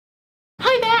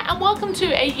and welcome to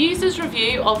a user's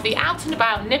review of the Out and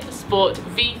About Nipper Sport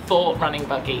V4 running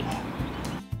buggy.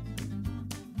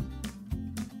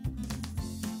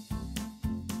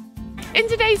 In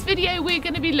today's video we're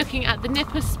going to be looking at the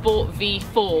Nipper Sport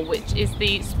V4, which is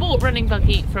the sport running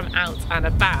buggy from Out and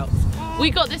About.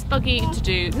 We got this buggy to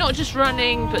do not just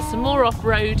running but some more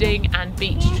off-roading and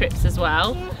beach trips as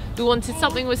well. We wanted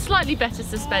something with slightly better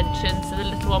suspension, so the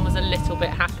little one was a little bit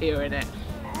happier in it.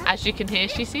 As you can hear,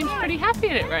 she seems pretty happy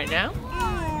in it right now.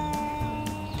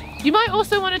 You might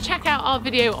also want to check out our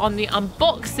video on the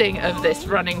unboxing of this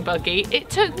running buggy.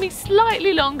 It took me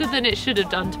slightly longer than it should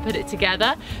have done to put it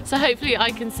together, so hopefully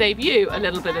I can save you a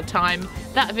little bit of time.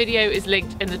 That video is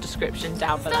linked in the description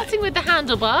down below. Starting with the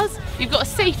handlebars, you've got a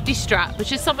safety strap,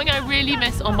 which is something I really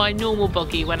miss on my normal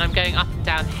buggy when I'm going up and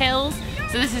down hills.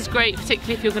 So this is great,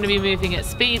 particularly if you're going to be moving at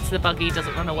speed so the buggy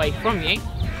doesn't run away from you.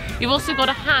 You've also got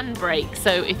a handbrake,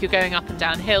 so if you're going up and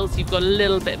down hills, you've got a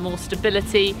little bit more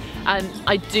stability, and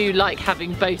I do like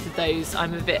having both of those.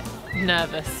 I'm a bit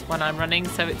nervous when I'm running,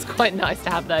 so it's quite nice to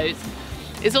have those.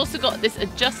 It's also got this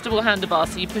adjustable handlebar,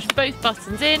 so you push both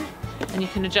buttons in and you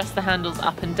can adjust the handles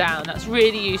up and down. That's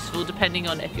really useful depending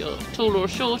on if you're taller or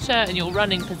shorter and your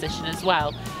running position as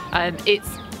well. It's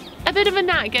a bit of a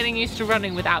knack getting used to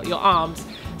running without your arms.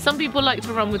 Some people like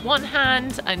to run with one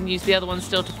hand and use the other one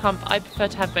still to pump. I prefer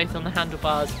to have both on the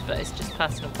handlebars, but it's just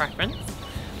personal preference.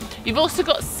 You've also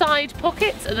got side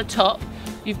pockets at the top.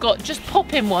 You've got just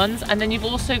pop-in ones, and then you've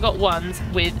also got ones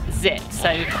with zips.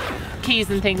 So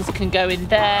keys and things can go in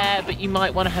there, but you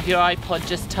might want to have your iPod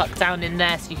just tucked down in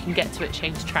there so you can get to it,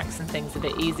 change tracks and things a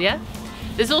bit easier.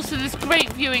 There's also this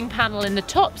great viewing panel in the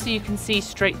top so you can see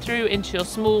straight through into your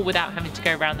small without having to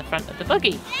go around the front of the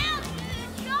buggy.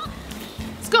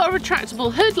 It's got a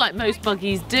retractable hood like most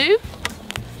buggies do,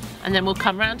 and then we'll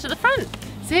come round to the front.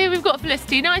 So here we've got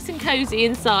Felicity nice and cozy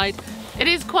inside. It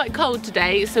is quite cold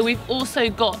today, so we've also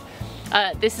got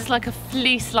this is like a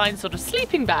fleece lined sort of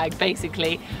sleeping bag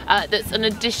basically, that's an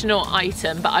additional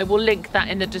item, but I will link that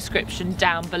in the description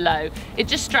down below. It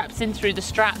just straps in through the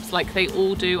straps like they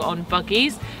all do on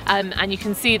buggies, and you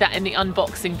can see that in the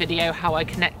unboxing video how I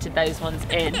connected those ones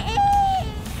in.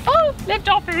 Oh, lift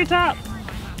off it up!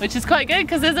 Which is quite good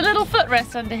because there's a little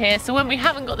footrest under here, so when we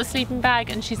haven't got the sleeping bag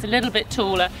and she's a little bit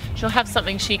taller, she'll have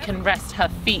something she can rest her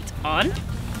feet on.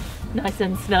 Nice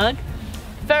and snug.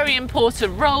 Very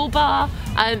important roll bar.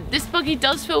 This buggy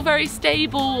does feel very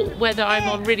stable whether I'm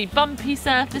on really bumpy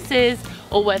surfaces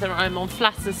or whether I'm on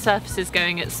flatter surfaces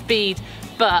going at speed,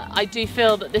 but I do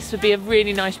feel that this would be a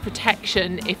really nice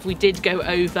protection if we did go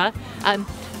over.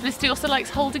 Felicity also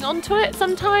likes holding on to it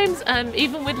sometimes,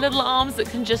 even with little arms that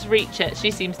can just reach it.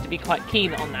 She seems to be quite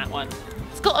keen on that one.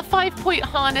 It's got a 5-point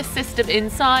harness system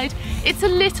inside. It's a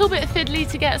little bit fiddly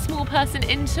to get a small person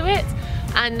into it,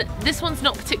 and this one's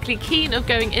not particularly keen of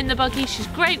going in the buggy. She's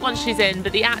great once she's in,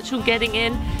 but the actual getting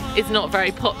in is not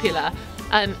very popular.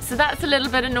 So that's a little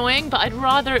bit annoying, but I'd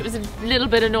rather it was a little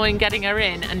bit annoying getting her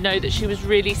in and know that she was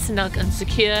really snug and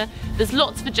secure. There's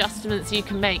lots of adjustments you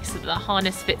can make so that the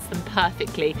harness fits them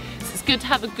perfectly. So it's good to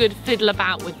have a good fiddle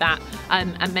about with that,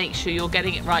 and make sure you're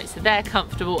getting it right so they're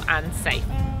comfortable and safe.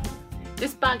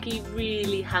 This buggy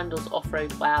really handles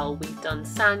off-road well. We've done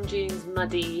sand dunes,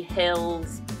 muddy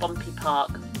hills, bumpy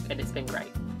park, and it's been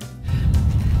great.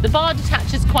 The bar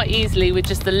detaches quite easily with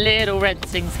just the little red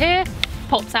things here.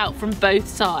 Pops out from both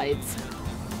sides.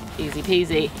 Easy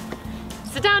peasy.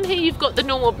 So down here you've got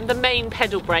the main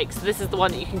pedal brake, so this is the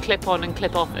one that you can clip on and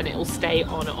clip off and it will stay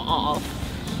on or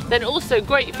off. Then also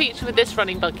great feature with this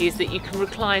running buggy is that you can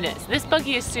recline it. So this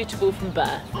buggy is suitable from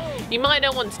birth. You might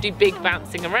not want to do big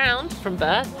bouncing around from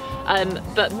birth,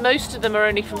 but most of them are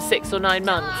only from 6 or 9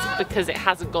 months because it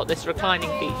hasn't got this reclining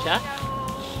feature.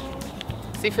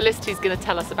 See, Felicity's going to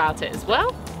tell us about it as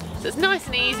well. So it's nice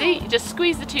and easy, you just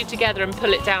squeeze the two together and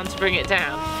pull it down to bring it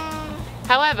down.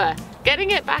 However,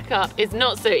 getting it back up is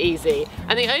not so easy,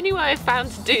 and the only way I've found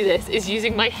to do this is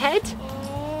using my head,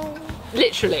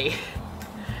 literally.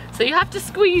 So you have to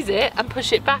squeeze it and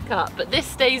push it back up, but this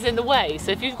stays in the way,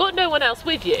 so if you've got no one else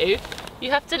with you, you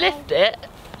have to lift it,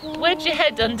 wedge your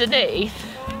head underneath,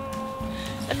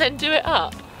 and then do it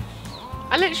up.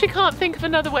 I literally can't think of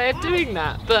another way of doing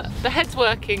that, but the head's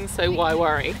working, so why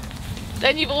worry?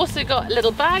 Then you've also got a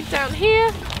little bag down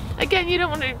here. Again, you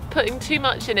don't want to be putting too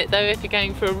much in it though if you're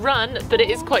going for a run, but it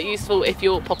is quite useful if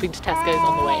you're popping to Tesco's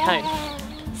on the way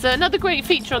home. So another great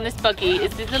feature on this buggy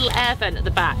is this little air vent at the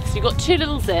back. So you've got 2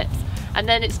 little zips, and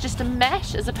then it's just a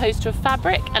mesh as opposed to a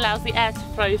fabric, allows the air to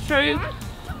flow through.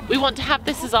 We want to have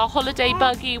this as our holiday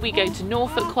buggy. We go to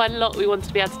Norfolk quite a lot. We want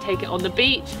to be able to take it on the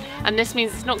beach, and this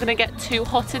means it's not going to get too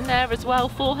hot in there as well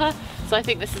for her. So I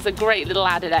think this is a great little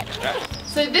added extra.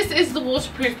 So this is the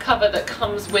waterproof cover that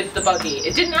comes with the buggy.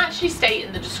 It didn't actually state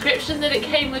in the description that it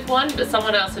came with one, but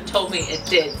someone else had told me it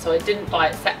did, so I didn't buy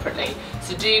it separately.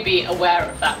 So do be aware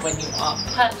of that when you are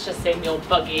purchasing your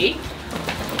buggy.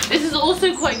 This is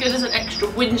also quite good as an extra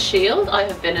windshield, I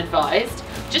have been advised.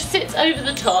 Just sits over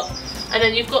the top, and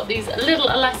then you've got these little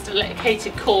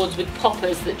elasticated cords with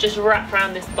poppers that just wrap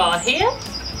around this bar here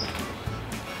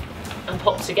and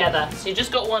pop together. So you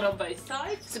just got one on both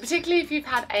sides. So particularly if you've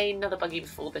had another buggy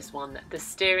before this one, the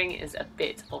steering is a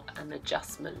bit of an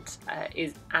adjustment,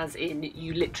 as in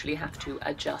you literally have to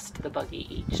adjust the buggy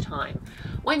each time.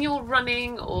 When you're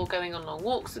running or going on long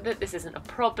walks with it, this isn't a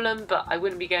problem, but I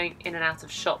wouldn't be going in and out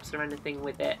of shops or anything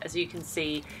with it. As you can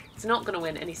see, it's not going to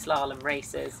win any slalom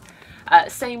races.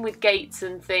 Same with gates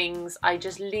and things, I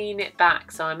just lean it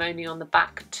back so I'm only on the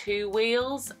back two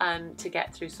wheels to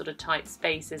get through sort of tight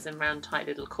spaces and round tight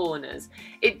little corners.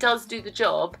 It does do the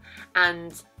job,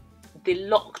 and the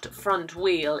locked front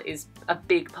wheel is a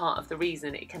big part of the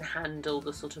reason it can handle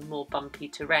the sort of more bumpy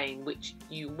terrain which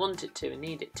you want it to and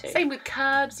need it to. Same with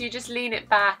curbs, you just lean it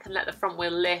back and let the front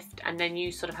wheel lift, and then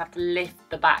you sort of have to lift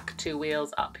the back two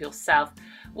wheels up yourself,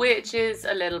 which is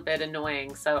a little bit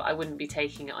annoying, so I wouldn't be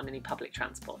taking it on any public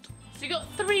transport. So you've got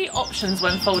three options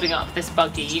when folding up this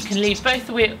buggy. You can leave both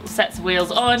the sets of wheels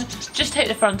on, just take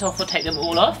the front off or take them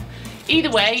all off.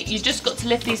 Either way, you just got to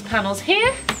lift these panels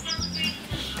here,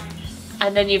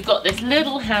 and then you've got this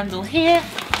little handle here,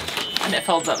 and it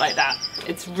folds up like that.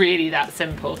 It's really that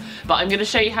simple. But I'm going to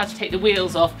show you how to take the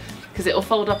wheels off, because it will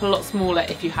fold up a lot smaller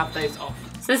if you have those off.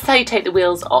 So this is how you take the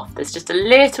wheels off. There's just a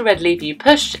little red lever you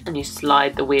push and you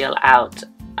slide the wheel out.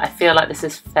 I feel like this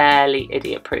is fairly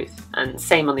idiot proof, and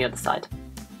same on the other side.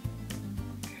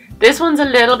 This one's a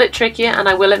little bit trickier, and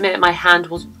I will admit my hand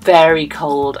was very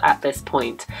cold at this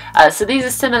point. So these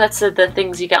are similar to the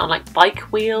things you get on like bike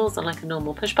wheels on like a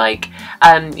normal push bike.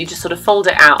 You just sort of fold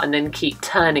it out and then keep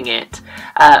turning it.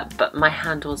 But my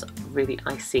hand was really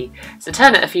icy. So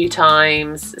turn it a few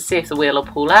times, see if the wheel will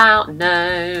pull out.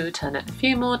 No, turn it a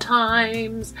few more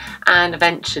times, and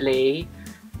eventually,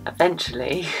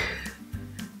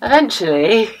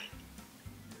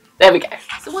 there we go.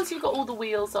 So once you've got all the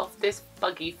wheels off, this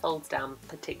buggy folds down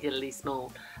particularly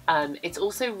small. It's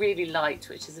also really light,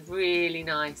 which is really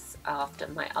nice after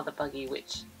my other buggy,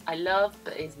 which I love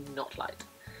but is not light.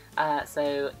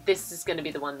 So this is going to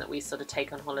be the one that we sort of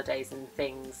take on holidays and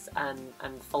things,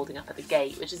 and folding up at the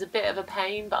gate, which is a bit of a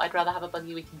pain, but I'd rather have a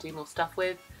buggy we can do more stuff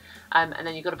with. And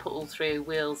then you've got to put all three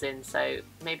wheels in, so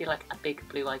maybe like a big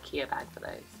blue IKEA bag for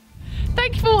those.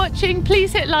 Thank you for watching.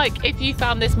 Please hit like if you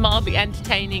found this mildly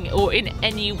entertaining or in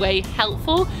any way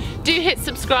helpful. Do hit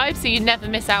subscribe so you never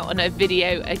miss out on a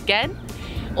video again.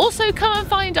 Also, come and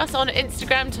find us on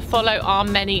Instagram to follow our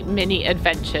many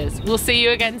adventures. We'll see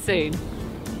you again soon.